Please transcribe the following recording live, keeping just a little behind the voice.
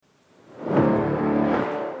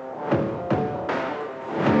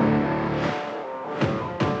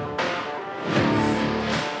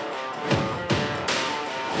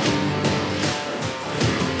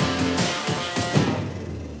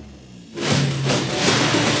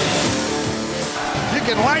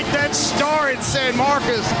can light that star in San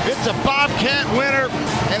Marcos. It's a Bobcat winner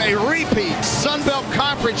and a repeat Sun Belt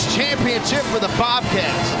Conference championship for the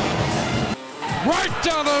Bobcats. Right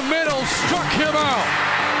down the middle, struck him out.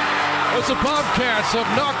 As the Bobcats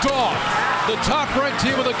have knocked off the top-ranked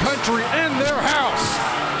team of the country in their house.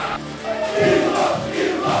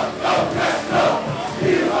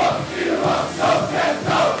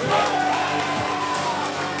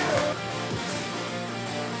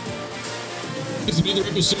 It's another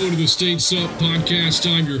episode of the States Up podcast.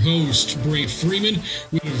 I'm your host, Brant Freeman.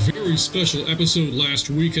 We had a very special episode last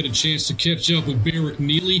week. Had a chance to catch up with Barrick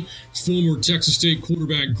Neely, former Texas State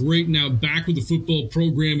quarterback, great, now back with the football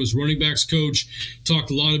program as running backs coach.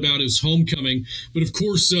 Talked a lot about his homecoming. But of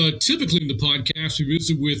course, typically in the podcast, we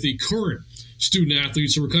visit with the current student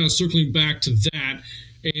athletes. So we're kind of circling back to that.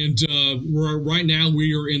 And right now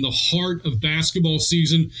we are in the heart of basketball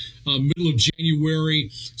season, middle of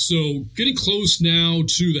January. So getting close now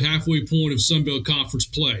to the halfway point of Sun Belt Conference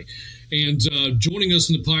play. And joining us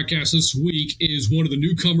in the podcast this week is one of the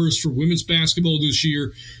newcomers for women's basketball this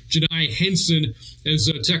year, Janai Henson, as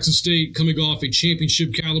Texas State coming off a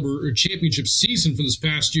championship season from this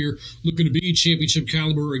past year, looking to be championship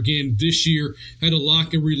caliber again this year. Had to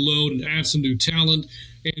lock and reload and add some new talent.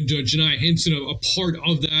 And Janai Henson, a part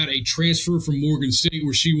of that, a transfer from Morgan State,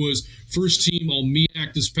 where she was first team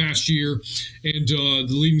All-MEAC this past year and the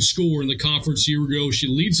leading scorer in the conference a year ago. She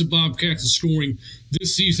leads the Bobcats in scoring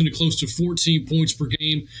this season to close to 14 points per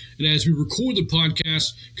game. And as we record the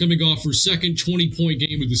podcast, coming off her second 20-point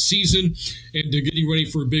game of the season and getting ready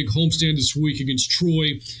for a big homestand this week against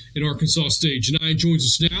Troy and Arkansas State. Janai joins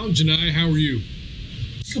us now. Janai, how are you?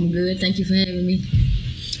 I'm good. Thank you for having me.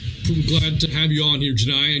 I'm glad to have you on here,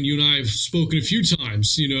 Janai, and you and I have spoken a few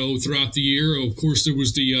times, throughout the year. Of course, there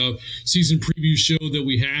was the season preview show that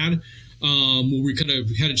we had, where we kind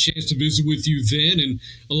of had a chance to visit with you then, and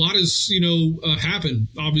a lot has, happened,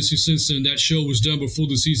 obviously, since then. That show was done before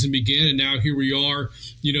the season began, and now here we are,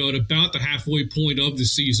 at about the halfway point of the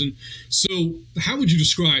season. So how would you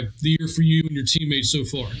describe the year for you and your teammates so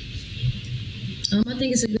far? I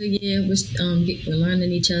think it's a good year. We're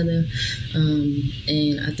learning each other,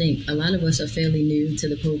 and I think a lot of us are fairly new to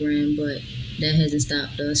the program, but that hasn't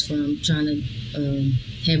stopped us from trying to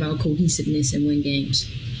have our cohesiveness and win games.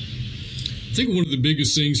 I think one of the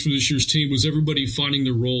biggest things for this year's team was everybody finding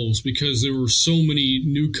their roles, because there were so many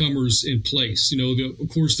newcomers in place. Of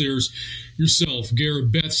course, there's yourself,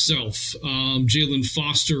 Garrett Bethself, Jalen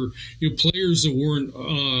Foster, players that weren't,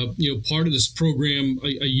 part of this program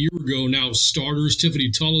a year ago, now starters,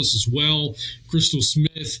 Tiffany Tullis as well, Crystal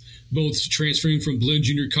Smith, both transferring from Glenn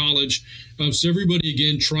Junior College. So everybody,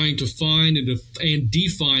 again, trying to find and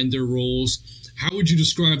define their roles. How would you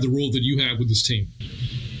describe the role that you have with this team?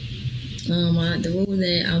 The role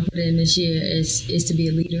that I'll put in this year is to be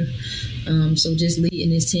a leader. So just leading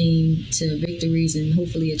this team to victories and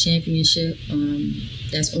hopefully a championship.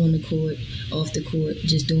 That's on the court, off the court,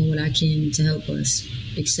 just doing what I can to help us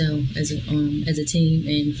excel as a team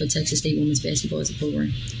and for Texas State women's basketball as a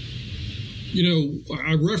program.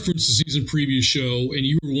 I referenced the season preview show, and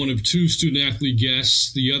you were one of two student-athlete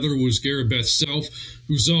guests. The other was Garrett Bethself,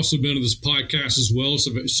 who's also been on this podcast as well.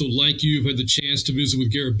 So like you, I've had the chance to visit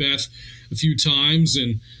with Garrett Beth a few times,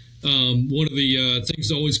 and one of the things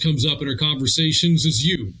that always comes up in our conversations is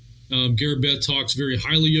you. Garrett Beth talks very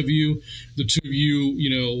highly of you. The two of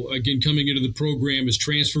you, again, coming into the program as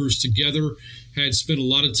transfers together, had spent a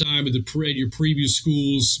lot of time at your previous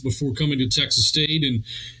schools before coming to Texas State,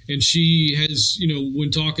 and she has,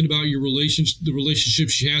 when talking about the relationship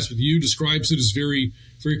she has with you, describes it as very,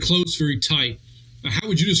 very close, very tight. How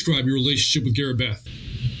would you describe your relationship with Garrett Beth?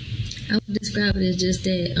 I would describe it as just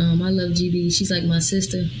that I love GB. She's like my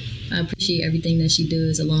sister. I appreciate everything that she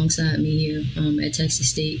does alongside me here at Texas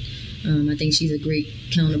State. I think she's a great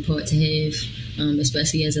counterpart to have,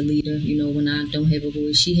 especially as a leader. When I don't have a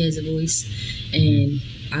voice, she has a voice, and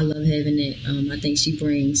I love having it. I think she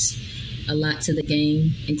brings a lot to the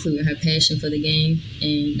game, including her passion for the game,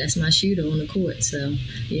 and that's my shooter on the court. So,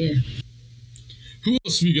 yeah. Who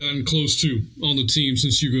else have you gotten close to on the team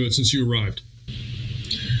since you arrived?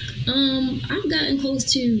 I've gotten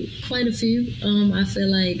close to quite a few. I feel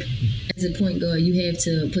like as a point guard, you have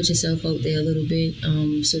to put yourself out there a little bit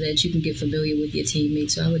so that you can get familiar with your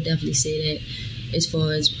teammates. So I would definitely say that as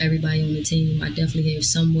far as everybody on the team, I definitely have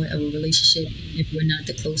somewhat of a relationship if we're not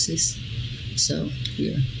the closest. So,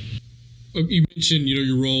 yeah. You mentioned,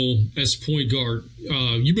 your role as point guard.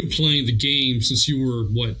 You've been playing the game since you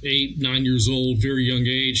were, 8, 9 years old, very young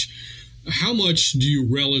age. How much do you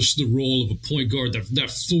relish the role of a point guard,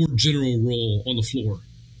 that floor general role on the floor?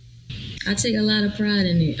 I take a lot of pride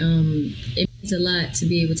in it. It means a lot to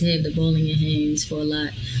be able to have the ball in your hands for a lot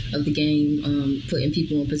of the game, putting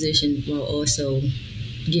people in position while also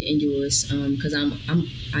getting yours. Because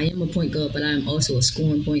I am a point guard, but I'm also a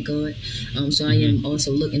scoring point guard. So I am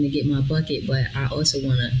also looking to get my bucket, but I also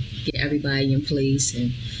want to get everybody in place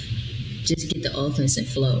and just get the offense and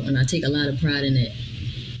flow. And I take a lot of pride in it.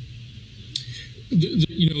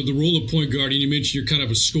 The role of point guard, and you mentioned you're kind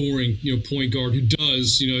of a scoring, point guard who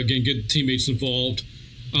does, again, get teammates involved.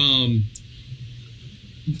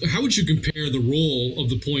 How would you compare the role of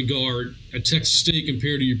the point guard at Texas State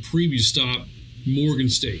compared to your previous stop, Morgan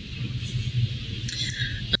State?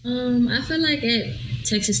 I feel like at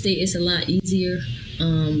Texas State it's a lot easier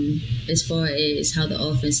as far as how the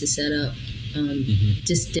offense is set up.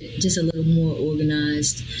 Just a little more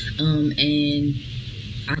organized, and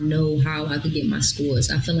I know how I could get my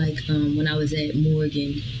scores. I feel like when I was at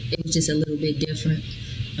Morgan, it was just a little bit different.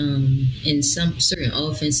 And some certain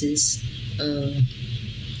offenses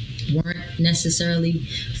weren't necessarily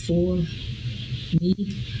for me.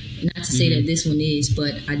 Not to say that this one is,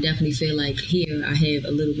 but I definitely feel like here I have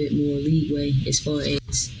a little bit more leeway as far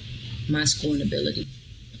as my scoring ability.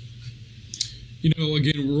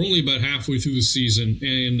 Again, we're only about halfway through the season,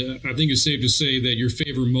 and I think it's safe to say that your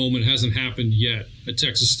favorite moment hasn't happened yet at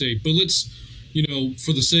Texas State. But let's,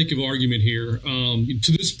 for the sake of argument here,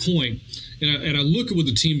 to this point, and I look at what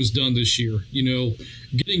the team has done this year,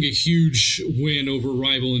 getting a huge win over a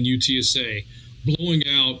rival in UTSA, blowing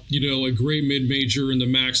out, a great mid-major in the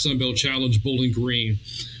MAC Sun Belt Challenge, Bowling Green,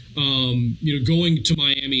 going to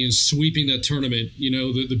Miami and sweeping that tournament,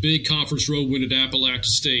 the big conference road win at Appalachian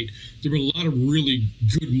State. There have been a lot of really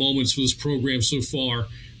good moments for this program so far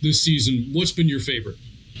this season. What's been your favorite?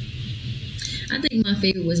 I think my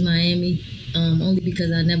favorite was Miami, only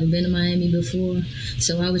because I'd never been to Miami before.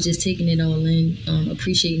 So I was just taking it all in,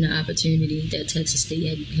 appreciating the opportunity that Texas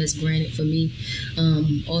State has granted for me.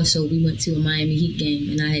 Also, we went to a Miami Heat game,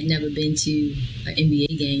 and I had never been to an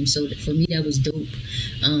NBA game. So for me, that was dope.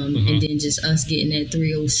 And then just us getting that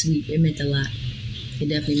 3-0 sweep, it meant a lot. It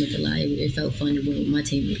definitely meant a lot. It felt fun to win with my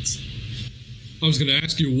teammates. I was going to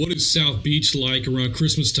ask you, what is South Beach like around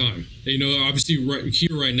Christmas time? Obviously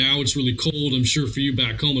right now it's really cold. I'm sure for you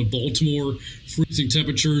back home in Baltimore, freezing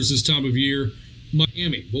temperatures this time of year.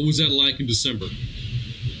 Miami, what was that like in December?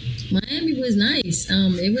 Miami was nice.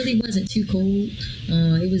 It really wasn't too cold.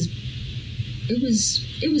 It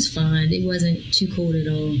was fine. It wasn't too cold at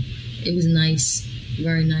all. It was nice,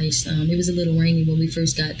 very nice. It was a little rainy when we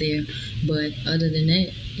first got there, but other than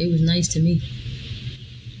that, it was nice to me.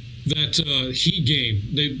 That Heat game,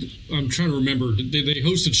 I'm trying to remember. They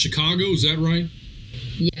hosted Chicago, is that right?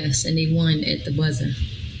 Yes, and they won at the buzzer.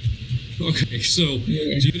 Okay, so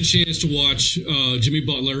you had a chance to watch Jimmy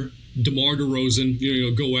Butler, DeMar DeRozan,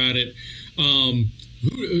 go at it. When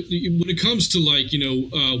it comes to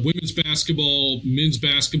women's basketball, men's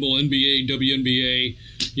basketball, NBA, WNBA,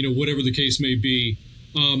 whatever the case may be,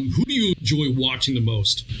 who do you enjoy watching the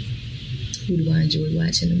most? Who do I enjoy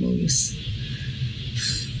watching the most?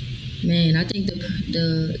 Man, I think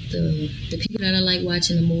the people that I like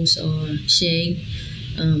watching the most are Shea,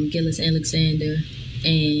 Gilgeous-Alexander,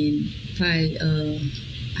 and probably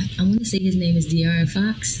I want to say his name is De'Aaron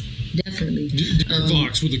Fox. Definitely. De'Aaron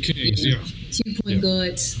Fox with the Kings, yeah. 2 point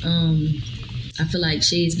guards. I feel like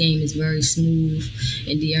Shea's game is very smooth,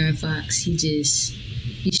 and De'Aaron Fox, he's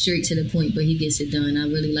straight to the point, but he gets it done. I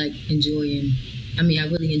really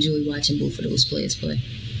enjoy watching both of those players play.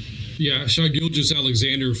 Yeah, Shai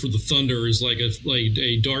Gilgeous-Alexander for the Thunder is like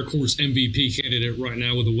a dark horse MVP candidate right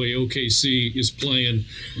now with the way OKC is playing.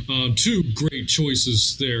 2 great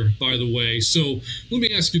choices there, by the way. So let me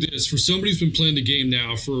ask you this. For somebody who's been playing the game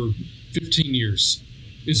now for 15 years,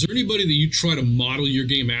 is there anybody that you try to model your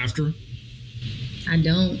game after? I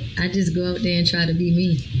don't. I just go out there and try to be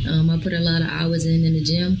me. I put a lot of hours in the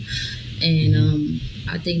gym, and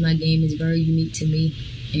I think my game is very unique to me.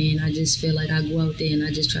 And I just feel like I go out there and I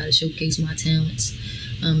just try to showcase my talents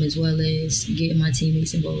as well as getting my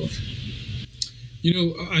teammates involved.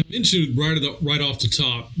 I mentioned right off the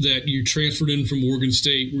top that you transferred in from Oregon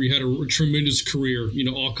State, where you had a tremendous career,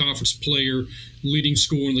 all-conference player, leading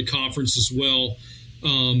scorer in the conference as well.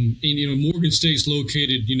 And, Morgan State's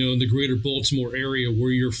located, in the greater Baltimore area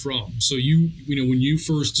where you're from. So when you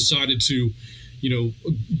first decided to,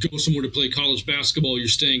 go somewhere to play college basketball, you're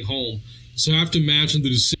staying home. So I have to imagine the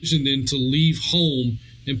decision then to leave home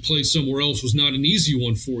and play somewhere else was not an easy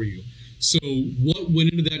one for you. So what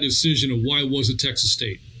went into that decision, and why was it Texas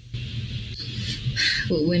State?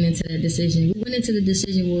 What went into that decision? What went into the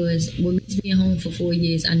decision was, with me being home for 4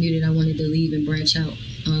 years, I knew that I wanted to leave and branch out.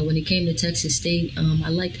 When it came to Texas State, I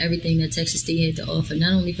liked everything that Texas State had to offer,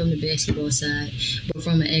 not only from the basketball side, but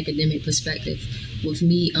from an academic perspective. With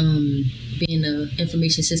me being an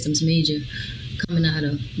information systems major, coming out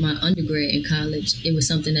of my undergrad in college, it was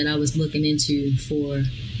something that I was looking into for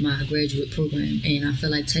my graduate program, and I feel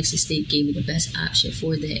like Texas State gave me the best option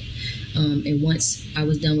for that. And once I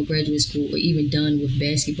was done with graduate school, or even done with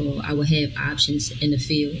basketball, I would have options in the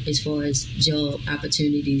field as far as job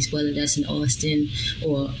opportunities, whether that's in Austin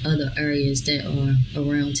or other areas that are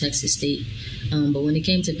around Texas State. But when it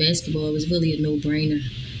came to basketball, it was really a no-brainer.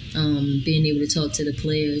 Being able to talk to the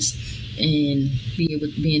players and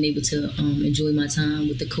being able to enjoy my time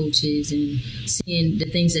with the coaches and seeing the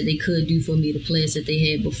things that they could do for me, the players that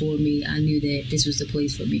they had before me, I knew that this was the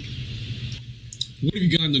place for me. What have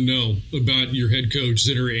you gotten to know about your head coach,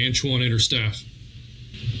 Zinner, Antoine, and her staff?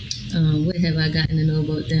 What have I gotten to know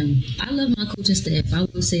about them? I love my coaching staff. I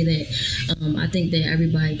will say that I think that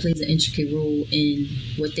everybody plays an intricate role in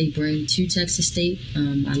what they bring to Texas State.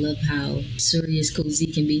 I love how serious Coach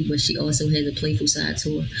Z can be, but she also has a playful side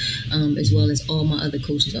to her, as well as all my other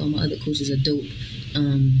coaches. All my other coaches are dope.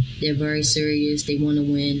 They're very serious. They want to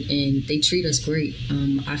win, and they treat us great.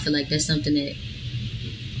 I feel like that's something that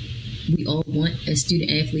we all want as student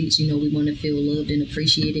athletes. You know, we want to feel loved and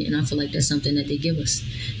appreciated, and I feel like that's something that they give us,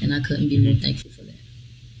 and I couldn't be more thankful for that.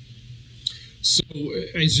 So,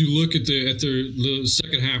 as you look at the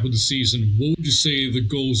second half of the season, what would you say the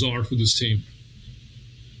goals are for this team?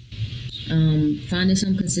 Finding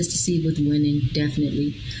some consistency with winning,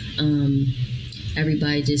 definitely.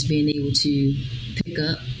 Everybody just being able to pick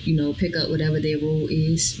up whatever their role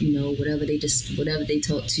is, whatever they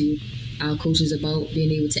talk to our coaches about,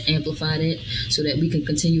 being able to amplify that so that we can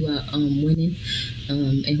continue our winning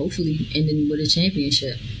and hopefully ending with a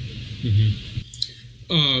championship.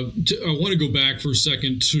 I want to go back for a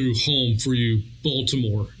second to home for you,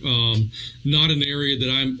 Baltimore. Not an area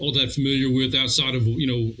that I'm all that familiar with outside of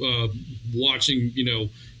watching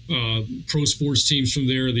pro sports teams from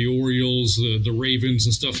there, the Orioles, the Ravens,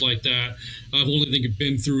 and stuff like that. I've only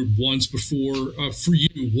been through it once before. For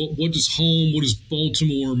you, what does home, what does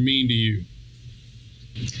Baltimore mean to you?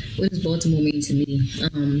 What does Baltimore mean to me?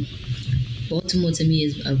 Baltimore to me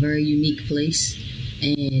is a very unique place,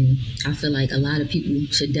 and I feel like a lot of people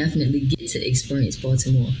should definitely get to experience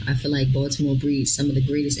Baltimore. I feel like Baltimore breeds some of the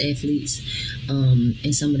greatest athletes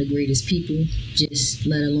and some of the greatest people, just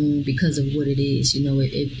let alone because of what it is.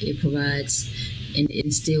 It provides and it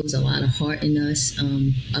instills a lot of heart in us,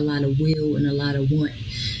 a lot of will and a lot of want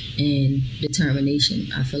and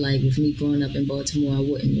determination. I feel like with me growing up in Baltimore, I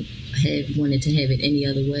wouldn't have wanted to have it any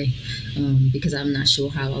other way because I'm not sure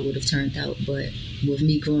how I would have turned out. But with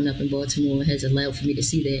me growing up in Baltimore, it has allowed for me to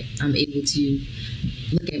see that I'm able to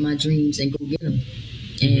look at my dreams and go get them.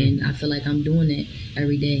 And I feel like I'm doing that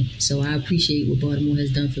every day. So I appreciate what Baltimore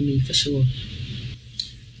has done for me, for sure.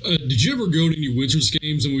 Did you ever go to any Wizards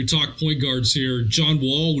games? And we talk point guards here. John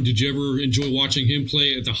Wall, did you ever enjoy watching him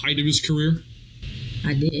play at the height of his career?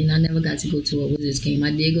 I didn't. I never got to go to a Wizards game. I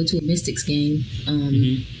did go to a Mystics game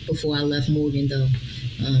before I left Morgan, though.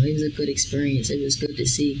 It was a good experience. It was good to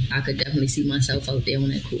see. I could definitely see myself out there on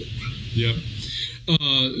that court. Yep.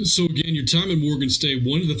 So, again, your time at Morgan State,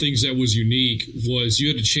 one of the things that was unique was you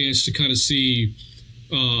had a chance to kind of see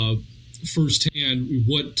firsthand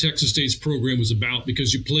what Texas State's program was about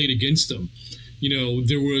because you played against them.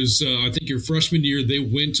 There was, I think your freshman year, they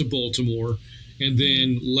went to Baltimore. And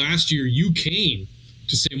then last year, you came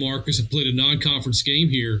to San Marcos and played a non-conference game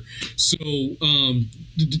here. So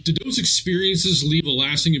did those experiences leave a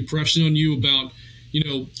lasting impression on you about,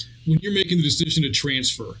 when you're making the decision to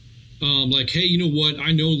transfer? Hey, you know what?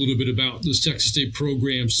 I know a little bit about this Texas State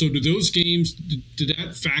program. So did those games, did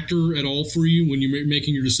that factor at all for you when you're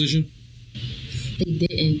making your decision? They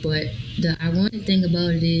didn't, but the ironic thing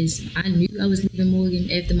about it is I knew I was leaving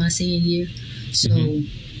Morgan after my senior year. So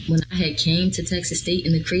when I had came to Texas State,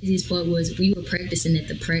 and the craziest part was we were practicing at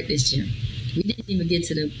the practice gym. We didn't even get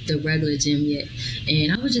to the regular gym yet.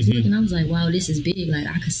 And I was just looking, I was like, wow, this is big. Like,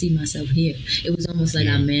 I could see myself here. It was almost like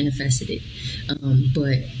I manifested it.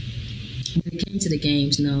 But when it came to the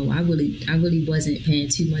games, no, I really wasn't paying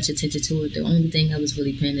too much attention to it. The only thing I was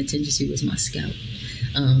really paying attention to was my scout.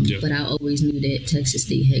 But I always knew that Texas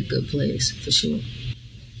State had good players, for sure.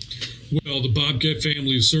 Well, the Bobcat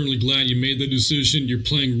family is certainly glad you made the decision. You're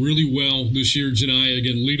playing really well this year, Janiyah.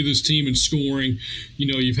 Again, lead of this team in scoring.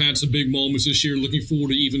 You've had some big moments this year. Looking forward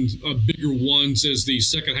to even bigger ones as the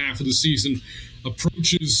second half of the season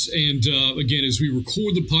approaches. And, again, as we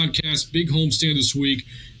record the podcast, big homestand this week.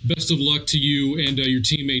 Best of luck to you and your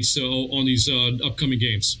teammates on these upcoming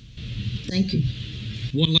games. Thank you.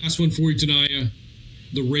 One last one for you, Janiyah.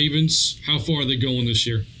 the Ravens, how far are they going this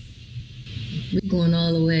year? We're going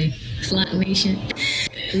all the way. Flock Nation.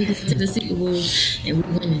 We get to the Super Bowl and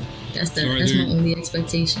we're winning. That's my only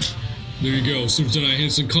expectation. There you go. Super Tonight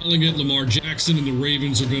Henson calling it. Lamar Jackson and the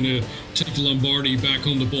Ravens are going to take the Lombardi back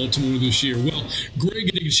home to Baltimore this year. Well,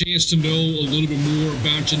 Greg, getting a chance to know a little bit more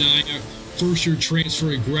about Janiyah. First-year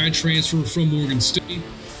transfer, a grad transfer from Morgan State.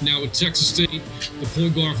 Now at Texas State, the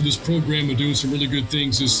point guard for this program are doing some really good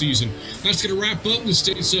things this season. That's going to wrap up the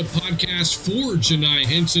States Up podcast for Janiyah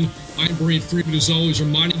Henson. I'm Brent Freeman, as always,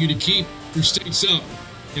 reminding you to keep your States Up,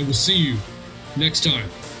 and we'll see you next time.